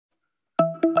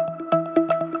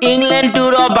England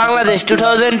Tour of Bangladesh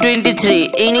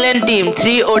 2023. England team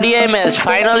 3 ODI match,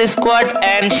 final squad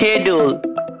and schedule.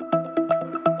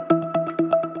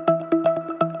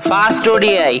 First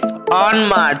ODI on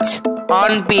March,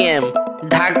 on PM,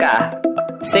 Dhaka.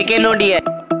 Second ODI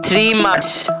 3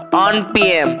 March, on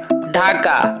PM,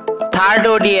 Dhaka. Third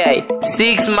ODI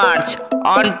 6 March,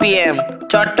 on PM,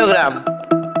 Chattogram.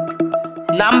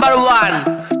 Number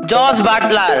 1 Josh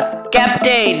Butler,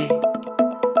 captain.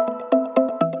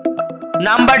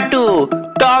 Number 2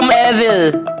 Tom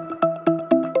Evil.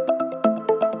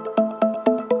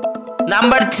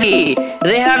 Number 3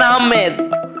 Rehan Ahmed.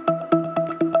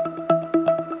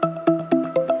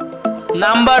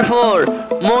 Number 4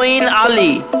 Moeen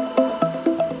Ali.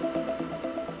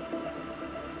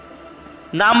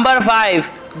 Number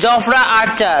 5 Jofra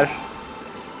Archer.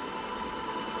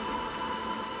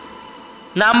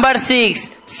 Number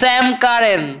 6 Sam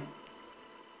Curran.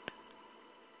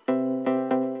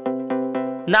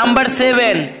 Number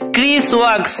 7 Chris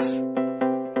Wicks.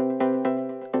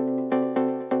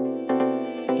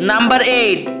 Number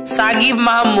 8 Sagib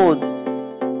Mahmood.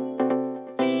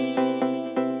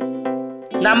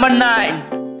 Number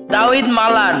 9 Dawid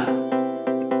Malan.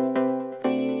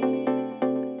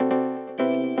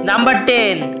 Number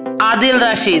 10 Adil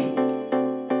Rashid.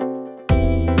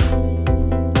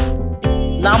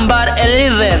 Number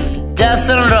 11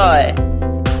 Jason Roy.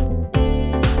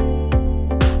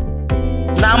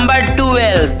 Number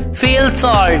 12 Phil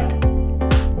Salt.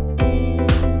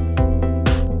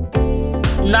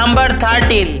 Number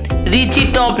 13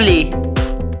 Richie Topley.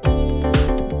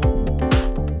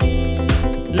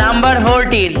 Number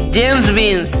 14 James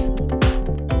Beans.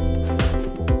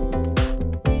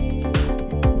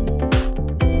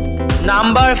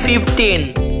 Number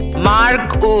 15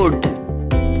 Mark Wood.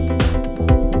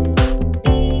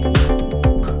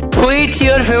 Which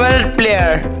your favorite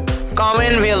player?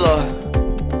 Comment below.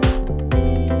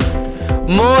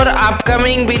 More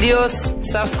upcoming videos,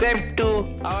 subscribe to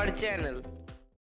our channel.